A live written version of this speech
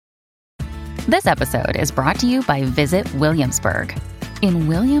This episode is brought to you by Visit Williamsburg. In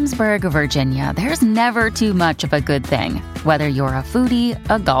Williamsburg, Virginia, there's never too much of a good thing. Whether you're a foodie,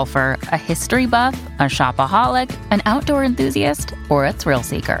 a golfer, a history buff, a shopaholic, an outdoor enthusiast, or a thrill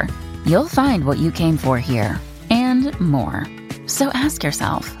seeker, you'll find what you came for here and more. So ask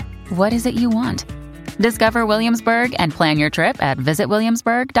yourself, what is it you want? Discover Williamsburg and plan your trip at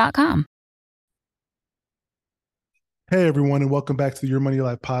visitwilliamsburg.com. Hey, everyone, and welcome back to the Your Money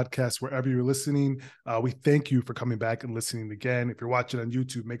Live podcast. Wherever you're listening, we thank you for coming back and listening again. If you're watching on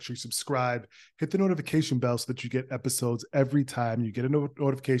YouTube, make sure you subscribe, hit the notification bell so that you get episodes every time. You get a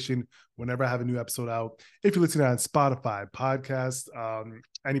notification whenever I have a new episode out. If you're listening on Spotify, podcast,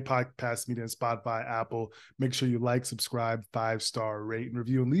 any podcast media, Spotify, Apple, make sure you like, subscribe, 5-star, rate, and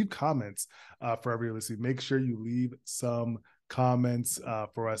review, and leave comments for every listening. Make sure you leave some comments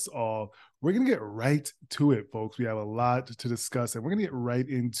for us all. We're going to get right to it, folks. We have a lot to discuss, and we're going to get right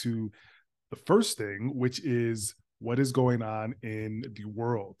into the first thing, which is what is going on in the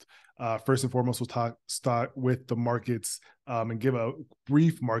world. First and foremost, we'll start with the markets and give a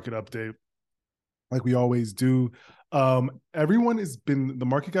brief market update like we always do. The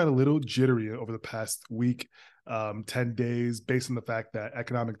market got a little jittery over the past week, 10 days, based on the fact that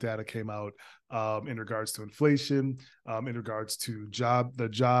economic data came out in regards to inflation, in regards to the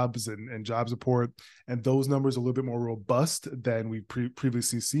jobs and jobs report. And those numbers are a little bit more robust than we've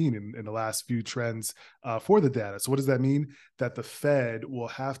previously seen in the last few trends for the data. So what does that mean? That the Fed will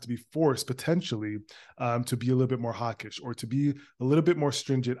have to be forced potentially to be a little bit more hawkish or to be a little bit more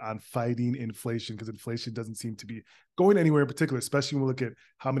stringent on fighting inflation, because inflation doesn't seem to be going anywhere in particular, especially when we look at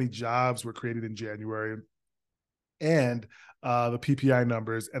how many jobs were created in January. And the PPI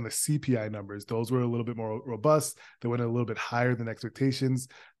numbers and the CPI numbers, those were a little bit more robust. They went a little bit higher than expectations.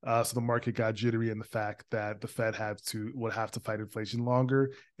 So the market got jittery in the fact that the Fed would have to fight inflation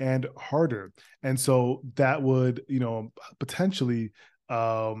longer and harder. And so that would, potentially,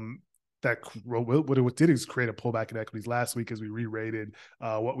 what it did is create a pullback in equities last week as we re-rated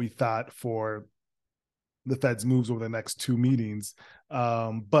what we thought for the Fed's moves over the next two meetings.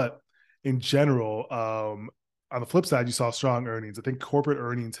 But in general, on the flip side, you saw strong earnings. I think corporate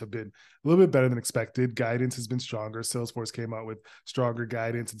earnings have been a little bit better than expected. Guidance has been stronger. Salesforce came out with stronger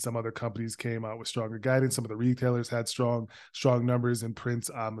guidance, and some other companies came out with stronger guidance. Some of the retailers had strong numbers and prints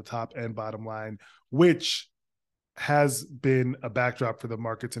on the top and bottom line, which has been a backdrop for the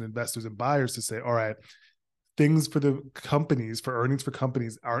markets and investors and buyers to say, all right, things for earnings for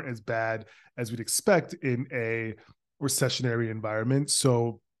companies aren't as bad as we'd expect in a recessionary environment.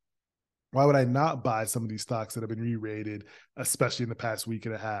 So why would I not buy some of these stocks that have been re-rated, especially in the past week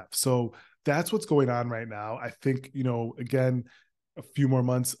and a half? So that's what's going on right now. I think, again, a few more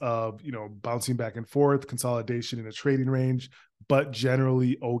months of, bouncing back and forth, consolidation in a trading range, but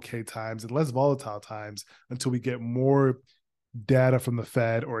generally okay times and less volatile times until we get more data from the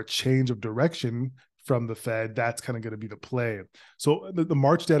Fed or a change of direction from the Fed. That's kind of going to be the play. So the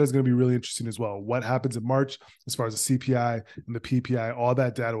March data is going to be really interesting as well. What happens in March as far as the CPI and the PPI, all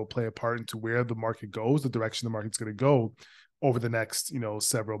that data will play a part into where the market goes, the direction the market's going to go over the next,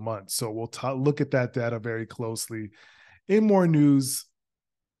 several months. So we'll look at that data very closely. In more news,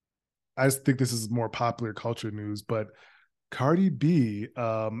 I just think this is more popular culture news, but Cardi B,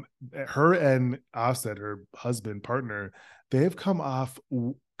 her and Offset, her husband, partner, they have come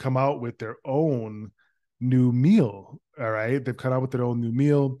out with their own new meal. All right. They've come out with their own new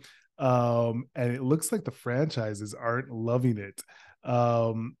meal. And it looks like the franchises aren't loving it.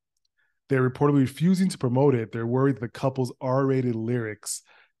 They're reportedly refusing to promote it. They're worried the couple's R-rated lyrics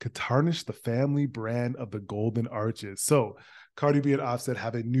could tarnish the family brand of the Golden Arches. So Cardi B and Offset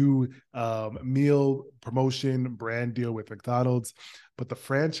have a new meal promotion brand deal with McDonald's, but the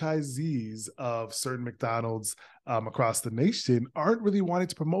franchisees of certain McDonald's across the nation aren't really wanting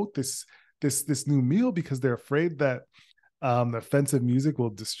to promote this new meal because they're afraid that the offensive music will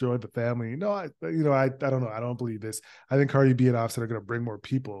destroy the family. I don't know. I don't believe this. I think Cardi B and Offset are going to bring more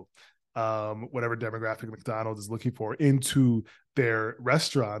people, whatever demographic McDonald's is looking for, into their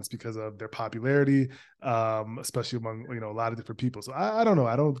restaurants because of their popularity, especially among a lot of different people. So I don't know.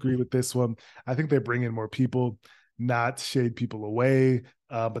 I don't agree with this one. I think they bring in more people, not shade people away.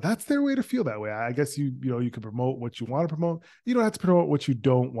 But that's their way to feel that way. I guess you can promote what you want to promote. You don't have to promote what you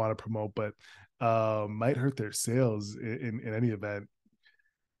don't want to promote, but might hurt their sales in any event.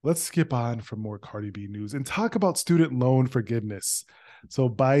 Let's skip on from more Cardi B news and talk about student loan forgiveness. So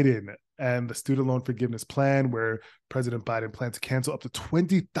Biden and the student loan forgiveness plan, where President Biden plans to cancel up to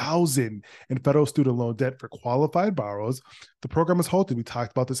 $20,000 in federal student loan debt for qualified borrowers. The program is halted. We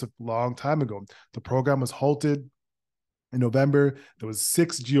talked about this a long time ago. The program was halted In November, there was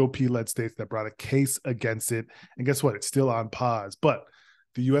 6 GOP-led states that brought a case against it. And guess what? It's still on pause. But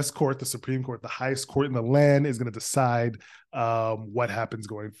the U.S. court, the Supreme Court, the highest court in the land, is going to decide what happens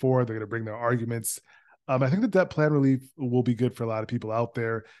going forward. They're going to bring their arguments. I think the debt plan relief will be good for a lot of people out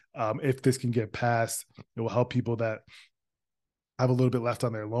there. If this can get passed, it will help people that have a little bit left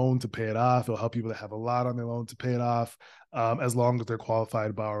on their loan to pay it off. It'll help people that have a lot on their loan to pay it off. As long as they're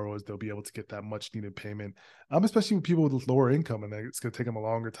qualified borrowers, they'll be able to get that much needed payment, especially with people with lower income, and it's going to take them a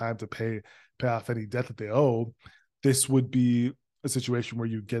longer time to pay off any debt that they owe. This would be a situation where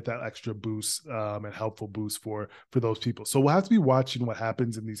you get that extra boost and helpful boost for those people. So we'll have to be watching what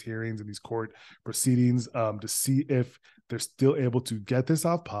happens in these hearings and these court proceedings to see if they're still able to get this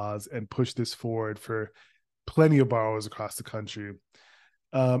off pause and push this forward for plenty of borrowers across the country.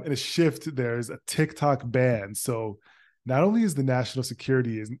 In a shift, there's a TikTok ban. So not only is the national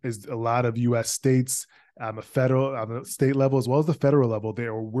security is a lot of U.S. states on the state level as well as the federal level, they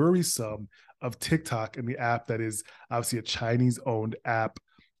are worrisome of TikTok and the app that is obviously a Chinese-owned app.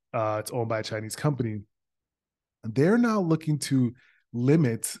 It's owned by a Chinese company. They're now looking to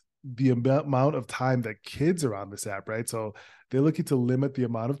limit the amount of time that kids are on this app, right? So they're looking to limit the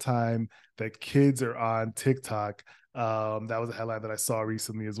amount of time that kids are on TikTok. That was a headline that I saw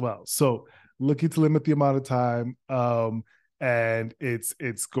recently as well. So looking to limit the amount of time, and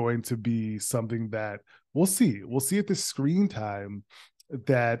it's going to be something that we'll see. We'll see if the screen time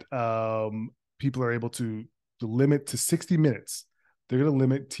that people are able to limit to 60 minutes. They're going to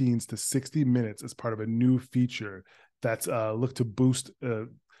limit teens to 60 minutes as part of a new feature that's look to boost the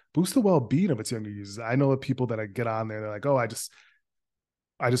well-being of its younger users. I know of people that I get on there, they're like, oh, I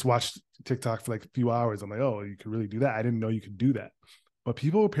just watched TikTok for like a few hours. I'm like, oh, you could really do that. I didn't know you could do that. But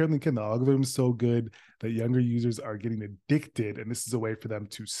people apparently can. The algorithm is so good that younger users are getting addicted, and this is a way for them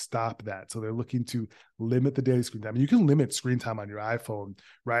to stop that. So they're looking to limit the daily screen time. You can limit screen time on your iPhone,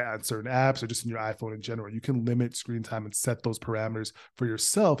 right, on certain apps or just in your iPhone in general. You can limit screen time and set those parameters for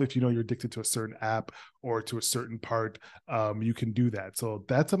yourself. If you know you're addicted to a certain app or to a certain part, you can do that. So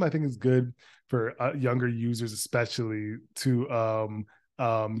that's something I think is good for younger users, especially to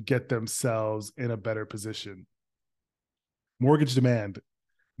get themselves in a better position. Mortgage demand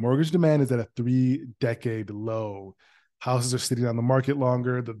is at a 3-decade low. Houses are sitting on the market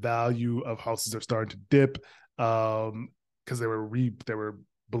longer. The value of houses are starting to dip because they were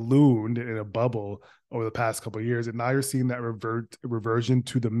ballooned in a bubble over the past couple of years, and now you're seeing that reversion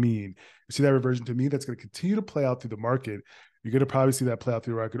to the mean. You see that reversion to mean that's going to continue to play out through the market. You're going to probably see that play out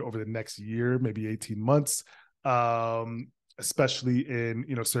through the market over the next year, maybe 18 months. Especially in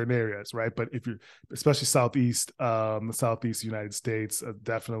certain areas, right? But if you're especially the southeast United States,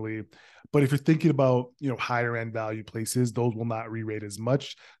 definitely. But if you're thinking about higher end value places, those will not re-rate as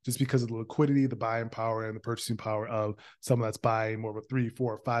much just because of the liquidity, the buying power, and the purchasing power of someone that's buying more of a $3, $4,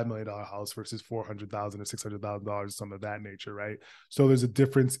 or $5 million house versus $400,000 or $600,000, something of that nature, right? So there's a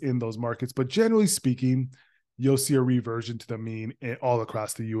difference in those markets, but generally speaking, you'll see a reversion to the mean all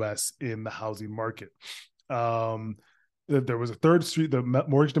across the U.S. in the housing market. There was a third street. The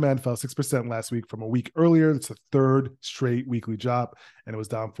mortgage demand fell 6% last week from a week earlier. It's the third straight weekly drop, and it was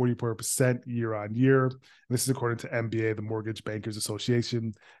down 44% year on year. And this is according to MBA, the Mortgage Bankers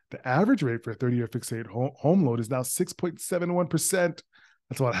Association. The average rate for a 30-year fixed rate home loan is now 6.71%.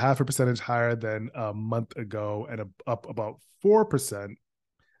 That's about half a percentage higher than a month ago, and up about 4%,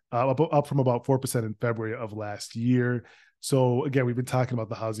 up from about 4% in February of last year. So again, we've been talking about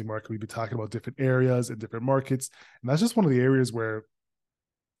the housing market. We've been talking about different areas and different markets. And that's just one of the areas where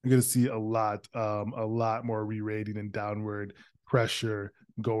you're going to see a lot more re-rating and downward pressure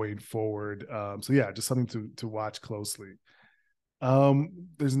going forward. So yeah, just something to watch closely.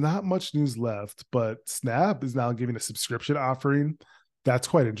 There's not much news left, but Snap is now giving a subscription offering. That's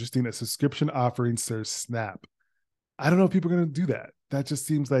quite interesting. A subscription offering serves Snap. I don't know if people are going to do that. That just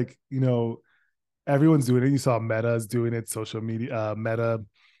seems like, everyone's doing it. You saw Meta's doing it, social media, Meta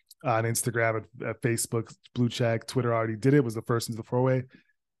on Instagram, at Facebook, Blue Check, Twitter already did it, was the first into the four-way.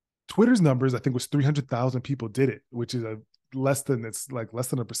 Twitter's numbers, I think, was 300,000 people did it, which is less than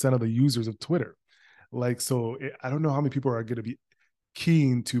 1% of the users of Twitter. I don't know how many people are going to be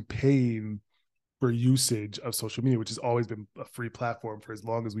keen to paying for usage of social media, which has always been a free platform for as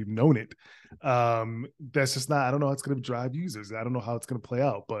long as we've known it. That's just not, I don't know how it's going to drive users. I don't know how it's going to play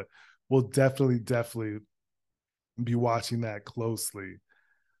out, but we'll definitely be watching that closely.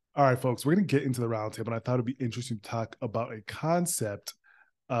 All right, folks, we're going to get into the roundtable, and I thought it'd be interesting to talk about a concept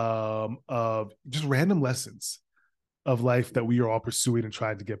of just random lessons of life that we are all pursuing and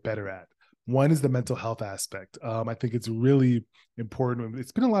trying to get better at. One is the mental health aspect. I think it's really important.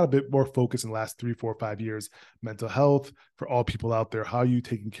 It's been a lot of bit more focus in the last 3, 4, 5 years. Mental health for all people out there. How are you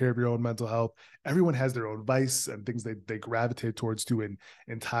taking care of your own mental health? Everyone has their own vice and things they gravitate towards too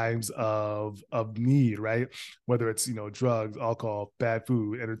in times of need, right? Whether it's drugs, alcohol, bad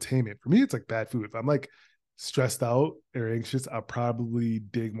food, entertainment. For me, it's like bad food. If I'm like stressed out or anxious, I'll probably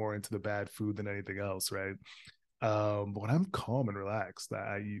dig more into the bad food than anything else, right? But when I'm calm and relaxed,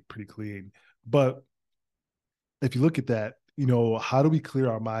 I eat pretty clean. But if you look at that, how do we clear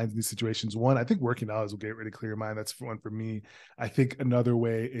our minds in these situations? One, I think working out will get rid of clear your mind. That's one for me. I think another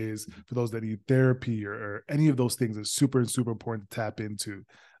way is for those that need therapy or any of those things is super and super important to tap into.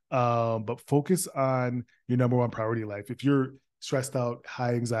 But focus on your number one priority in life. If you're stressed out,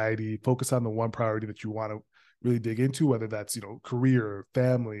 high anxiety, focus on the one priority that you want to really dig into, whether that's, career,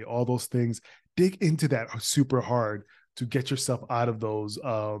 family, all those things. Dig into that super hard to get yourself out of those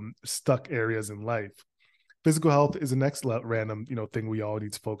stuck areas in life. Physical health is the next random, thing we all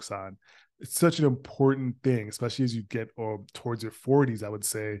need to focus on. It's such an important thing, especially as you get towards your 40s, I would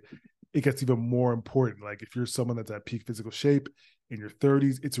say it gets even more important. Like if you're someone that's at peak physical shape in your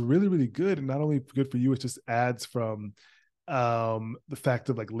 30s, it's really, really good. And not only good for you, it just adds from the fact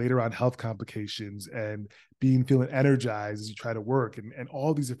of like later on health complications and feeling energized as you try to work and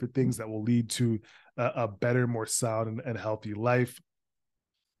all these different things that will lead to a better, more sound and healthy life.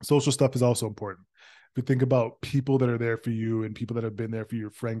 Social stuff is also important. If you think about people that are there for you and people that have been there for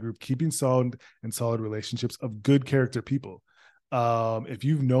your friend group, keeping sound and solid relationships of good character people. If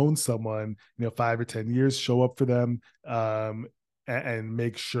you've known someone, 5 or 10 years, show up for them, and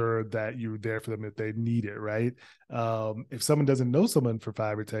make sure that you're there for them if they need it, right? If someone doesn't know someone for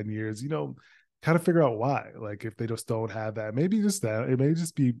 5 or 10 years, kind of figure out why. Like if they just don't have that, maybe just that, it may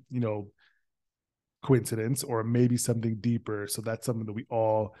just be, coincidence or maybe something deeper. So that's something that we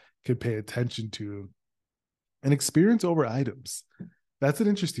all can pay attention to. And experience over items. That's an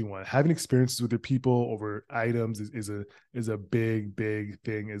interesting one. Having experiences with your people over items is a big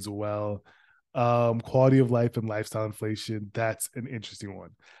thing as well. Quality of life and lifestyle inflation. That's an interesting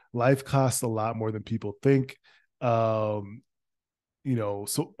one. Life costs a lot more than people think. So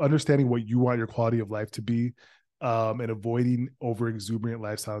understanding what you want your quality of life to be, and avoiding over exuberant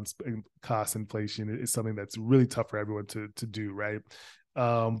lifestyle and cost inflation is something that's really tough for everyone to do, right?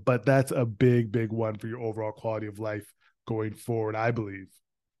 But that's a big one for your overall quality of life going forward, I believe.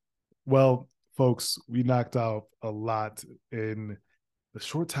 Well, folks, we knocked out a lot in the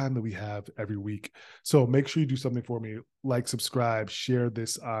short time that we have every week. So make sure you do something for me. Like, subscribe, share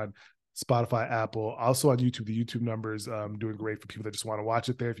this on Spotify, Apple, also on YouTube. The YouTube numbers doing great for people that just want to watch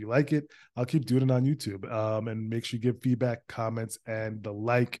it there. If you like it, I'll keep doing it on YouTube. And make sure you give feedback, comments, and the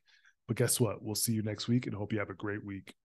like. But guess what? We'll see you next week and hope you have a great week.